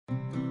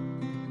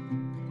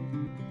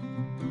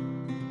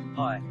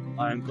Hi,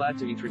 I am glad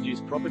to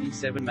introduce Property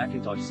 7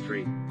 McIntosh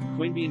Street,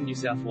 Queanbeyan, New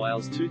South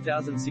Wales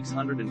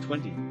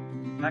 2620.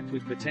 Packed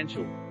with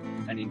potential.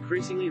 An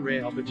increasingly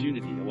rare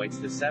opportunity awaits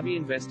the savvy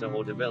investor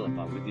or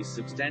developer with this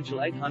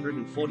substantial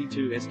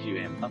 842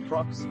 SQM,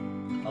 approx.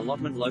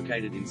 Allotment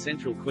located in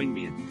central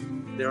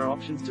Queanbeyan. There are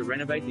options to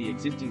renovate the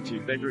existing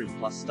 2-bedroom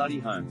plus study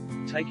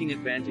home, taking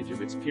advantage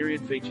of its period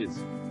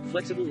features,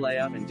 flexible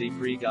layout and deep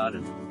rear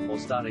garden, or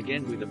start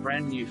again with a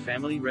brand new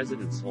family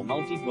residence or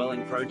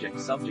multi-dwelling project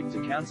subject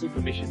to council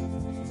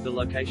permission. The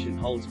location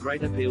holds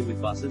great appeal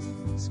with buses,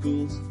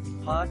 schools,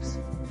 parks,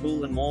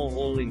 pool and more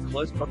all in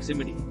close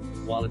proximity,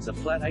 while it's a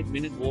flat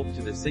 8-minute walk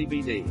to the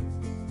CBD.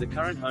 The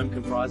current home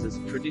comprises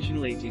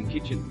traditional eat-in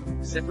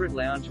kitchen, separate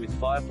lounge with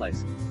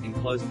fireplace,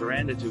 enclosed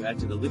veranda to add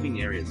to the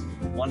living areas,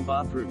 1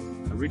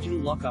 bathroom, original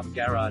lock-up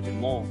garage and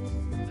more.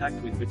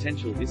 Packed with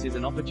potential, this is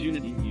an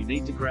opportunity you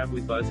need to grab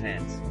with both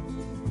hands.